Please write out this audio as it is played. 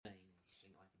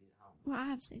well, I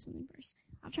have to say something first.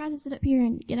 I've tried to sit up here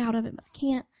and get out of it, but I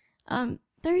can't.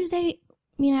 Thursday,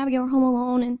 me and Abigail were home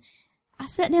alone, and I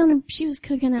sat down, and she was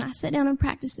cooking, and I sat down and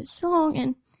practiced this song,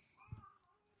 and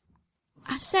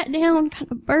I sat down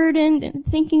kind of burdened and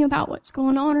thinking about what's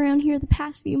going on around here the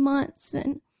past few months,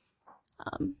 and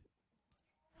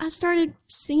I started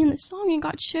singing the song, and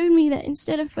God showed me that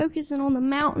instead of focusing on the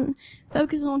mountain,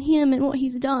 focus on Him and what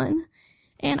He's done.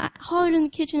 And I hollered in the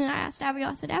kitchen, and I asked Abigail,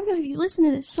 I said, Abigail, have you listened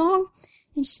to this song?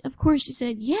 And of course she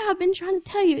said, yeah, I've been trying to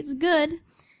tell you, it's good.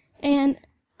 And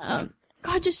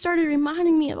God just started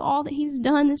reminding me of all that He's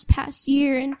done this past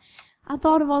year, and I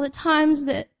thought of all the times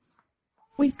that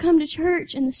we've come to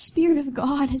church and the Spirit of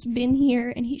God has been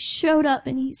here, and He's showed up,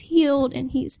 and He's healed,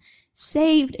 and He's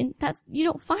saved, and you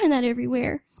don't find that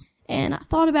everywhere. And I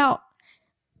thought about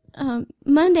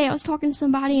Monday, I was talking to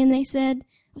somebody, and they said,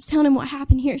 I was telling them what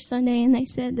happened here Sunday, and they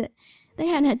said that they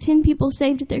hadn't had 10 people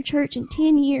saved at their church in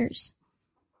 10 years.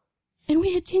 And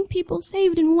we had 10 people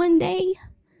saved in one day.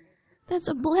 That's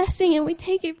a blessing, and we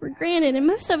take it for granted, and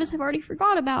most of us have already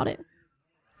forgot about it.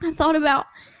 I thought about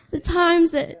the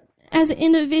times that as an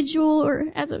individual or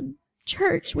as a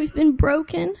church we've been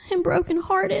broken and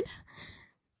brokenhearted.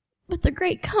 But the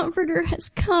great Comforter has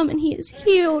come, and He has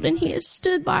healed, and He has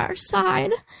stood by our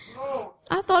side.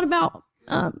 I thought about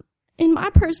in my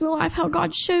personal life how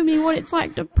God showed me what it's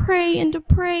like to pray and to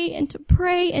pray and to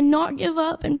pray and not give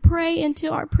up and pray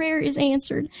until our prayer is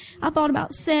answered. I thought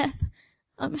about Seth,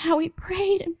 how he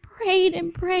prayed and prayed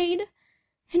and prayed,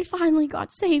 and finally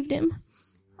God saved him.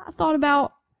 I thought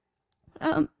about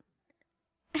how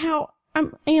I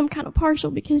am kind of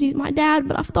partial because he's my dad,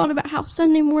 but I've thought about how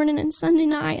Sunday morning and Sunday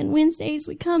night and Wednesdays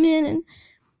we come in and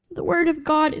the Word of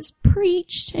God is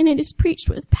preached, and it is preached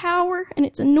with power, and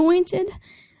it's anointed.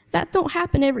 That don't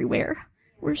happen everywhere.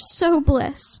 We're so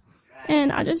blessed.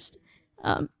 And I just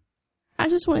want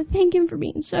to thank Him for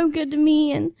being so good to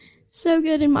me and so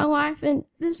good in my life. And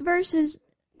these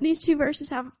two verses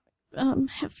have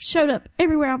showed up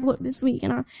everywhere I've looked this week,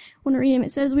 and I want to read them.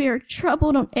 It says, we are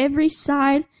troubled on every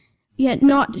side, yet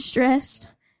not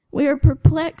distressed. We are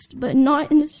perplexed, but not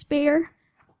in despair.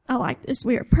 I like this.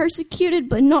 We are persecuted,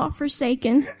 but not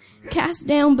forsaken. Cast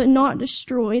down, but not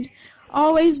destroyed.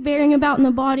 Always bearing about in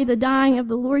the body the dying of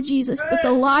the Lord Jesus, that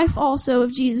the life also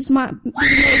of Jesus might be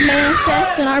made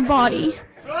manifest in our body.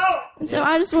 And so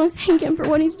I just want to thank Him for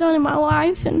what He's done in my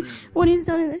life and what He's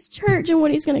done in this church and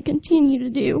what He's going to continue to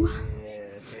do.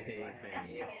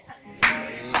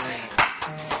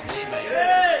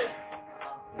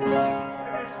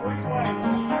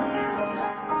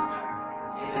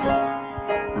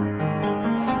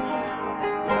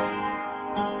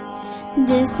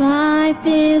 This life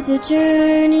is a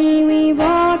journey we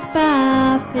walk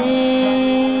by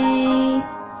faith.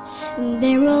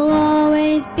 There will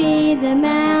always be the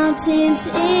mountains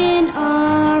in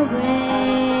our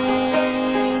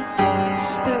way.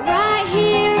 But right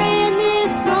here in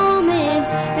this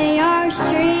moment, may our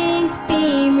strength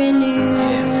be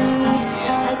renewed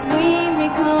as we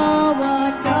recall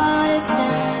what God has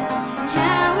done and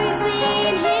how we've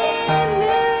seen Him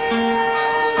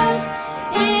move.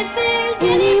 If there's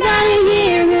anybody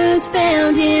here who's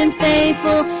found Him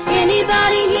faithful,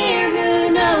 anybody here who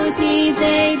knows He's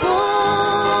able,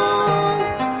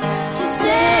 just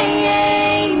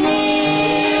say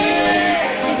amen.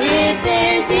 And if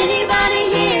there's anybody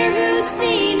here who's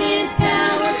seen His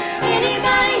power,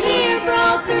 anybody here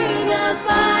brought through the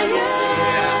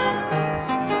fire,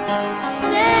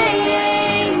 say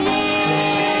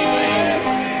amen.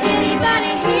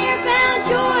 Anybody here found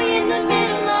joy in the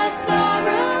middle of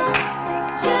sorrow,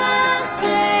 just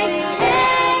say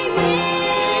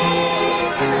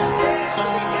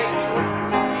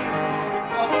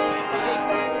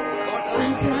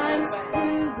Sometimes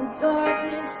through the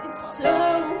darkness it's so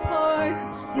hard to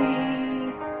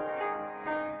see.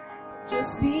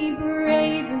 Just be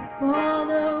brave and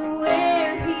follow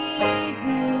where He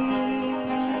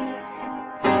leads.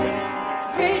 'Cause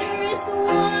greater is the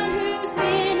one who's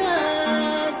in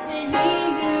us than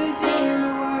he who's in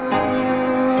the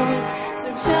world.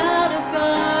 So child of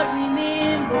God,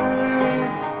 remember,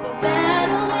 the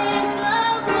battle is the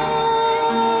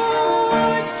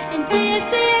Lord's. And if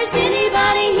there's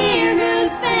anybody here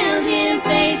who's found Him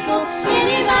faithful,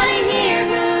 anybody here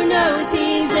who knows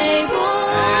He's able,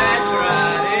 That's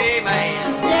right, amen.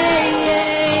 just say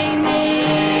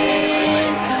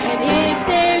amen. And if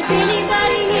there's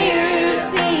anybody here who's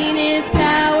seen His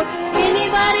power,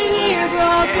 anybody here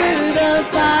brought through the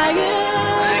fire,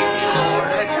 Thank you, Lord,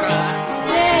 that's right.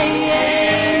 say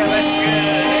Yeah, that's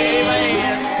good, amen.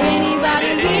 amen.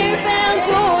 Anybody here found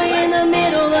joy in the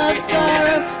middle of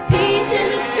sorrow, peace in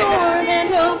the storm, and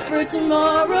hope hope for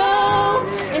tomorrow,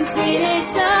 and sing it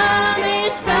time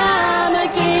and time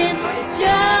again.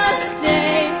 Just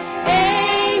say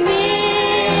amen.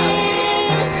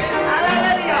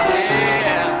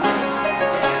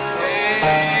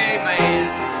 Amen.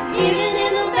 Even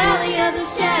in the valley of the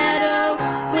shadow,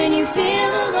 when you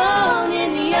feel alone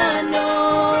in the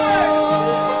unknown.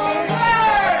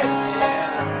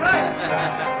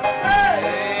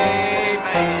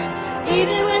 Amen.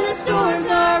 Even when the storms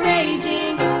are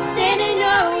raging, stand and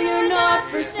know you're not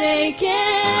forsaken.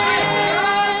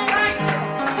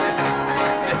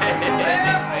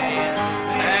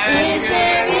 Is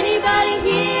there anybody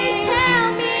here?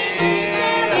 Tell me, is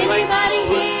there anybody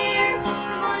here?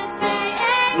 Come on and say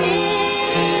amen.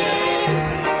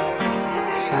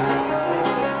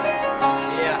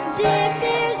 If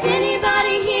there's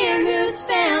anybody here who's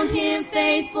found him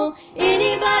faithful,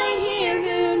 anybody here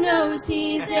who knows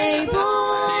he's able,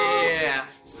 Yeah.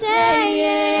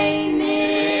 say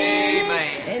amen.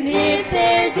 Amen. And if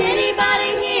there's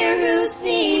anybody here who's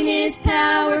seen his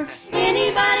power,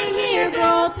 anybody here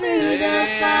brought through the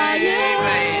fire,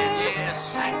 Amen. Yes.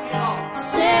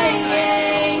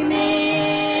 say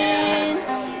amen.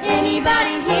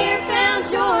 Anybody here found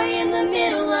joy in the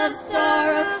middle of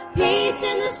sorrow, peace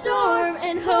in the storm,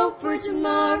 and hope for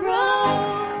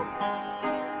tomorrow?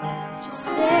 Just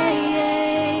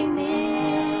say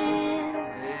amen.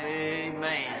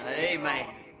 Amen. Amen.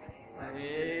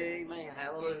 Amen.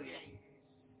 Hallelujah.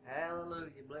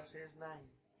 Hallelujah. Bless his name.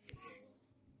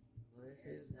 Bless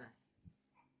his name.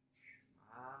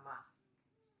 My.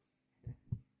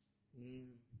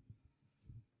 Mm.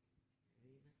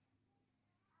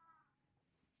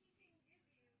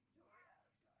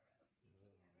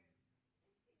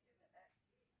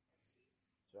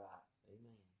 That's right.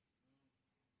 Amen.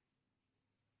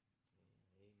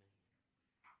 Amen.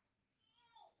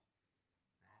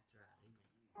 That's right.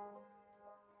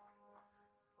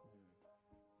 Amen.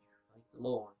 Thank the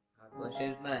Lord. God bless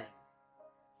his name.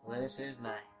 Bless his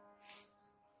name.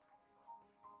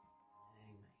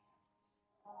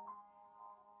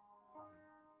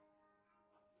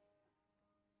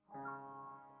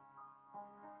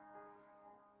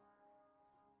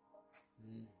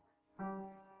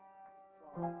 Amen.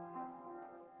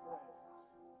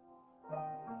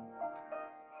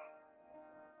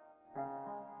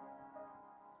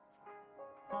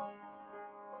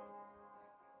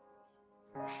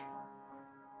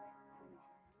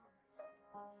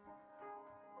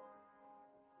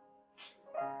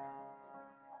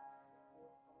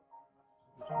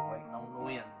 Just waiting on the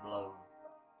wind to blow.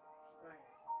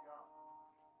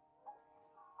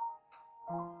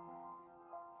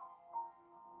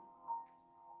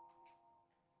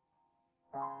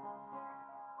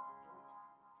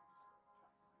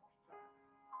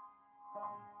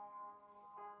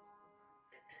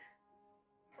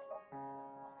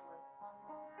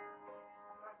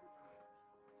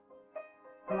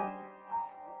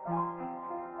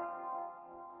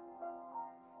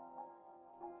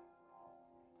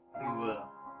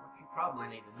 What you probably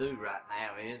need to do right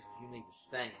now is you need to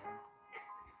stand.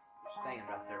 Stand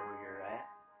right there where you're at.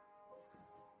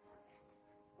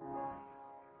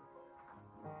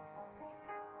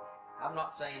 I'm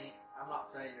not saying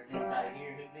there's anybody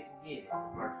here who didn't get it the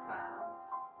first time.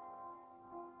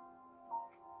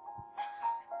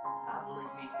 I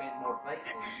believe he's been more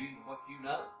faithful to you than what you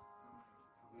know.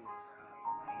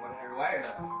 What you're aware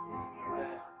of.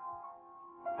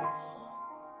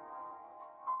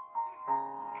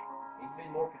 He's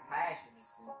been more compassionate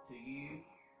to you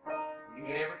than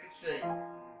you ever could see.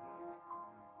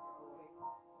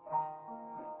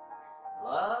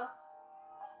 Love?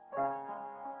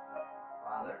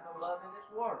 Why, there's no love in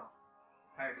this world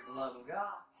compared to the love of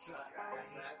God.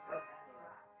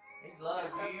 He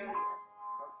loves you.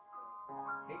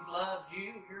 He loves you.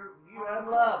 You're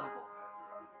unlovable.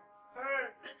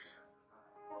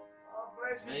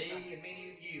 Me and many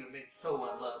of you have been so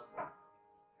unlovable.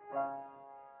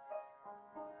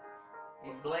 He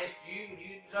blessed you and you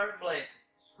deserve blessings.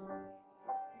 You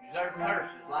deserve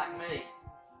curses like me.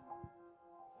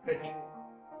 But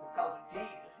because of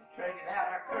Jesus, He traded out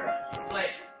our curses for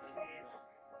blessings.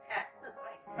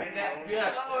 Traded out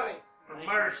justice for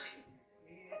mercy.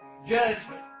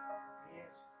 Judgment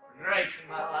for grace in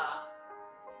my life.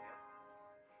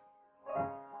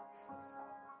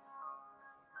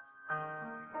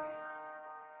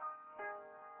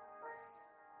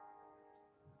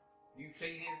 You've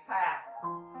seen His power.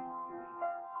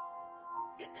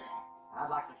 I'd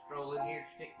like to stroll in here,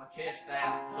 stick my chest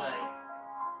out, and say,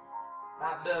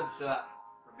 I've done something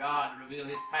for God to reveal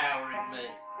His power in me.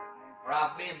 Or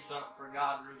I've been something for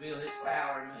God to reveal His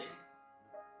power in me.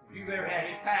 If you've ever had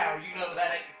His power, you know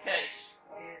that ain't the case.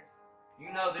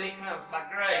 You know that it comes by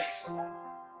grace.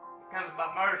 It comes by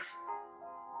mercy.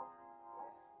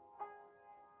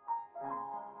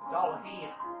 It's all of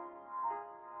Him.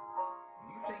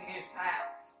 You've seen His power.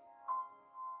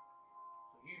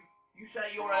 You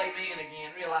say your amen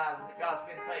again, realizing that God's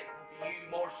been faithful to you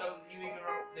more so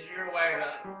than you're aware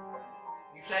of.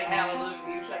 You say hallelujah,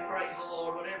 you say praise the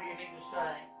Lord, whatever you need to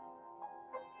say.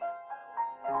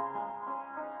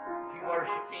 If you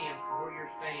worship Him for where you're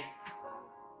standing,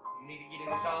 you need to get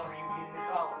in this altar, you get in this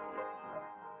altar.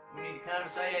 You need to come and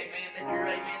say amen, let your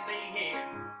amen be here.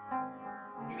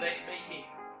 You let it be here.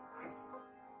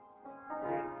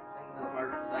 Sing another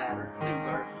verse of that, or 2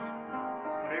 verses.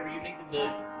 Whatever you need to do.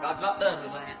 God's not done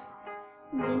with that.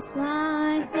 This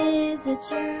life is a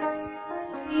journey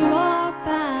we walk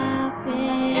by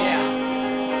faith.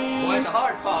 Yeah. Boy, it's the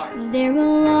hard part. There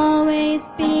will always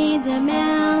be the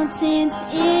mountains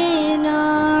in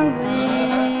our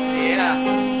way.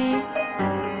 Yeah.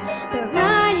 But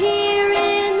right here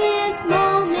in this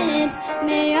moment,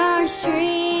 may our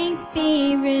strength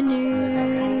be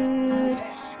renewed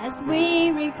as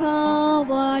we recall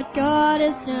what God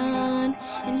has done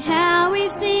and how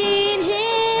we've seen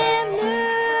Him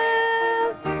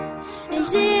move. And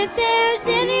if there's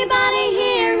anybody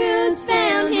here who's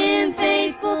found Him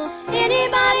faithful,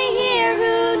 anybody here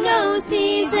who knows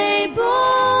He's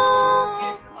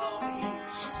able,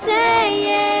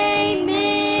 say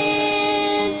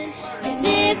amen. And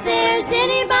if there's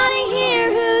anybody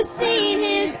here who's seen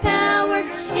His power,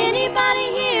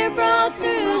 anybody here brought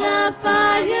through the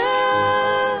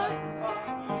fire,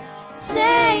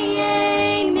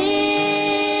 say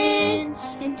amen.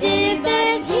 And if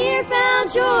there's here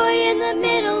found joy in the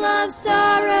middle of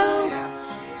sorrow,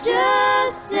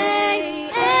 just say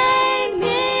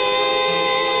amen.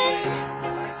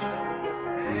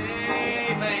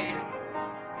 Amen.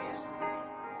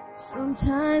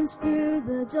 Sometimes through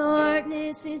the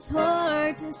darkness it's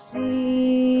hard to see,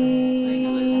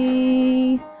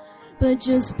 but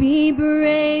just be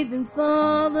brave and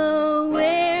follow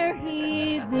where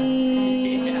He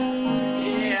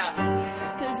leads.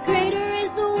 'Cause greater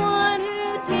is the one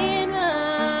who's in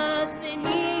us than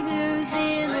he who's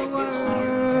in the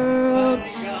world.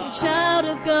 So child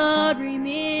of God,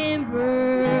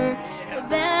 remember, the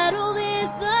battle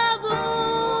is the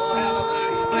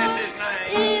Lord's.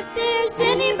 If there's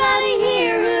anybody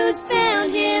here who's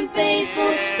found Him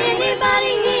faithful,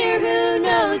 anybody here who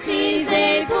knows He's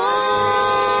able,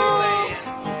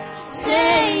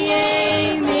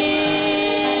 say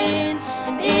amen.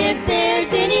 And if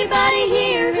there's anybody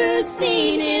here who's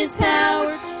seen His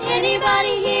power,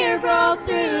 anybody here brought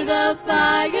through the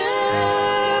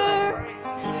fire,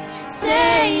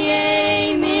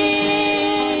 say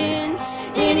amen.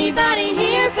 Anybody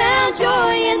here found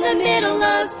joy in the middle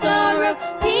of sorrow,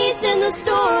 peace in the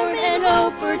storm and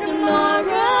hope for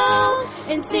tomorrow,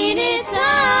 and seen it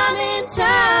time and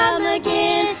time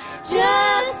again,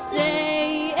 just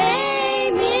say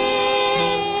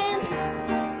amen.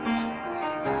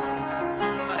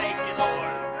 Thank you,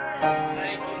 Lord.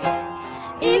 Thank you, Lord.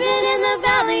 Even in the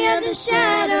valley of the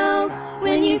shadow,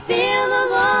 when you feel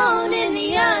alone in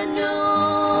the unknown,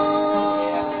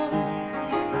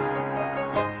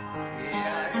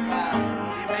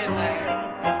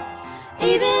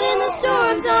 even in the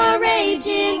storms are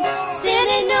raging, stand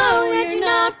and know that you're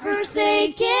not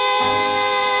forsaken.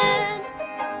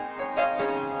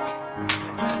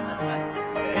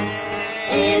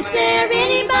 Is there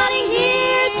anybody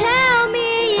here? Tell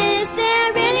me, is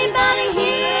there anybody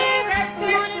here?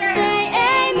 Come on and say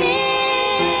amen.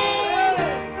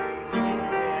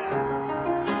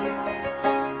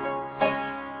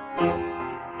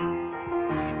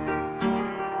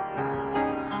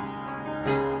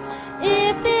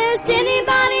 If there's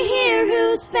anybody here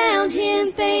who's found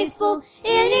Him faithful,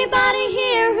 anybody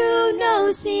here who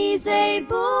knows He's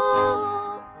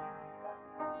able,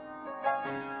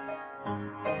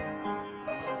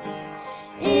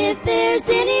 if there's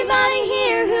anybody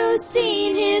here who's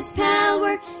seen His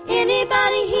power,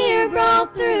 anybody here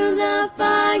brought through the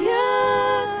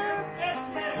fire,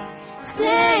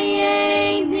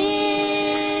 say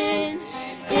amen.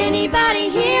 Anybody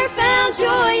here found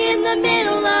joy in the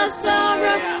middle of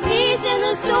sorrow, peace in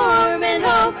the storm and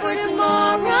hope for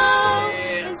tomorrow,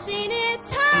 and seen it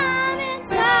time and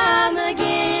time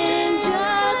again,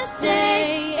 just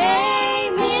say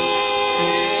amen.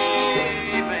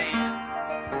 Amen.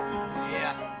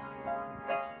 Yeah.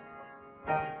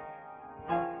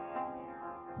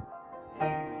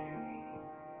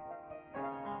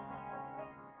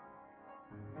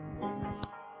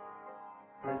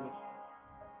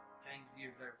 Change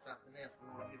gears there for a second.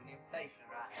 an invitation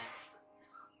right now.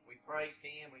 We praised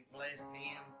Him, we blessed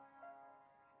Him,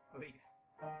 we've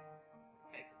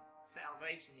taken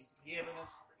salvation He's given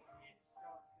us.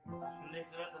 You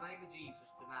lifted up the name of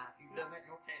Jesus tonight. You've done that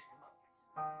in your testimony.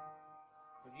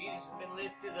 When Jesus has been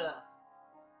lifted up,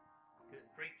 couldn't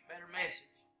preach a better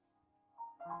message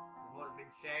than what has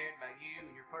been shared by you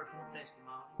and your personal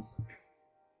testimonies.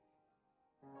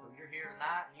 So you're here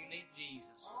tonight and you need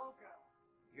Jesus.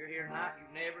 You're here tonight and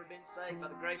you've never been saved by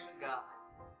the grace of God.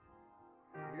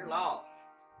 You're lost.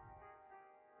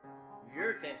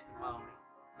 Your testimony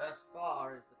thus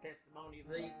far is the testimony of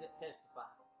these that testify.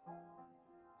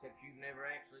 Except you've never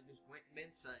actually just went and been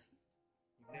saved.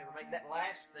 You've never made that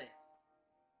last step.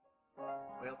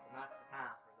 Well, tonight's the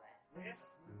time for that.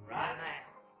 Yes. Right now.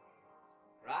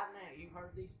 Right now. You've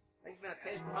heard these. There's been a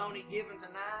testimony given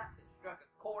tonight that struck a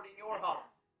chord in your heart.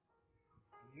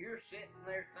 And you're sitting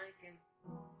there thinking,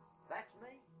 that's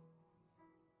me.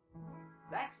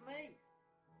 That's me.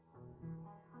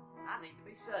 I need to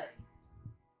be saved.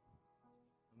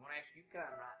 I'm going to ask you to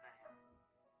come right now.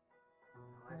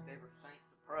 I'll ask every saint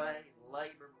to pray and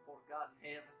labor before God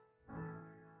in heaven.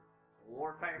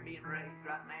 Warfare being raised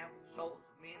right now for the souls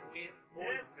of men and women,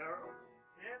 boys and girls.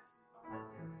 Yes.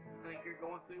 You think you're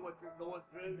going through what you're going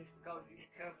through just because you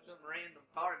become some random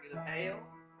target of hell?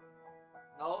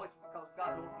 No, it's because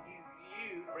God wants to use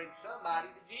you to bring somebody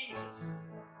to Jesus.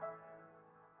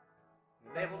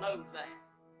 The devil knows that.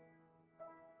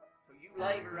 So you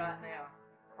labor right now,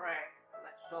 prayer for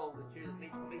that soul that's here that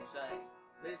needs to be saved.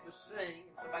 Elizabeth, sing,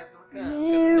 and somebody's going to come.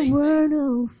 There were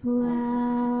no flowers,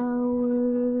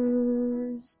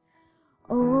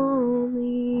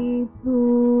 only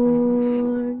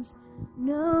thorns,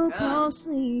 no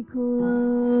costly clothes,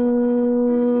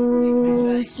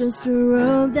 just a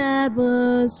robe that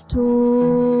was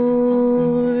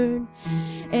torn.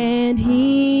 And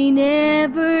He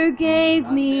never gave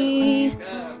me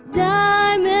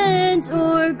diamonds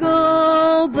or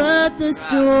gold, but the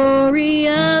story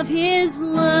of His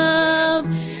love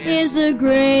is the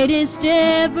greatest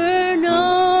ever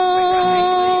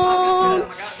known.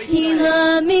 He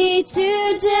loved me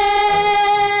to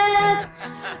death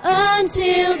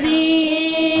until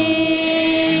the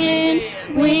end.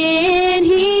 When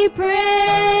He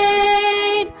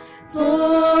prayed,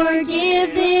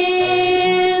 forgive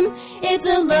them. It's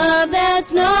a love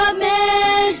that's not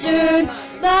measured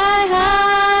by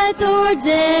height or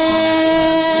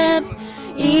depth.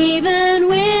 Even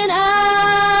when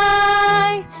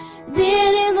I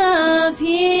didn't love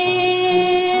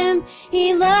Him,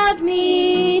 He loved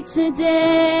me to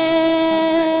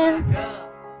death.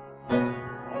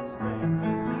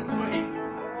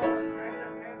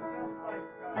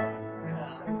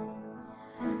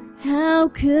 How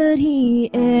could He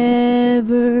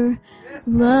ever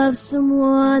love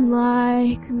someone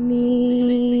like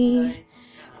me,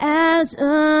 as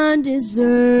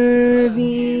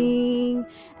undeserving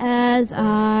as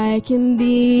I can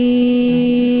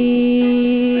be?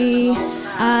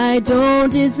 I don't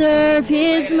deserve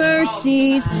His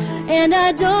mercies, and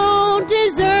I don't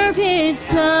deserve His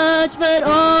touch, but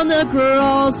on the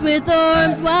cross with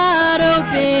arms wide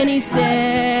open He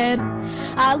said,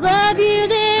 I love you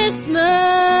this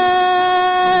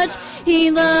much.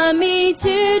 He loved me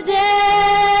to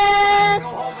death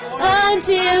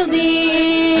until the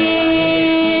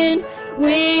end.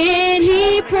 When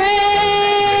He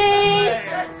prayed,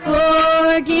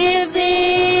 forgive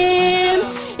them.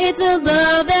 It's a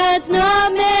love that's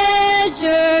not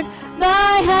measured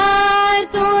by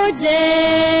height or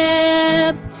depth.